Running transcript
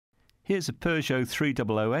Here's a Peugeot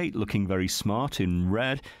 3008 looking very smart in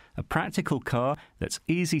red, a practical car that's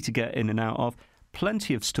easy to get in and out of,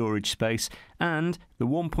 plenty of storage space, and the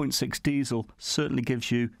 1.6 diesel certainly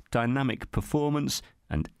gives you dynamic performance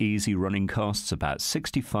and easy running costs, about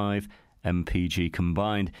 65 mpg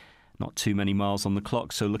combined. Not too many miles on the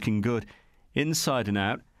clock, so looking good. Inside and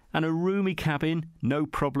out, and a roomy cabin, no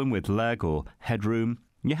problem with leg or headroom.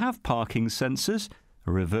 You have parking sensors,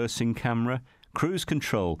 a reversing camera, cruise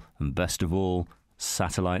control, and best of all,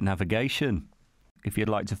 satellite navigation. If you'd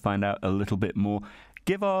like to find out a little bit more,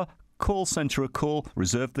 give our call centre a call.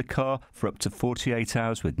 Reserve the car for up to 48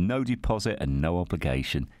 hours with no deposit and no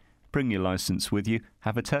obligation. Bring your licence with you,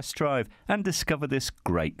 have a test drive, and discover this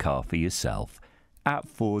great car for yourself at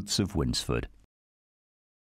Fords of Winsford.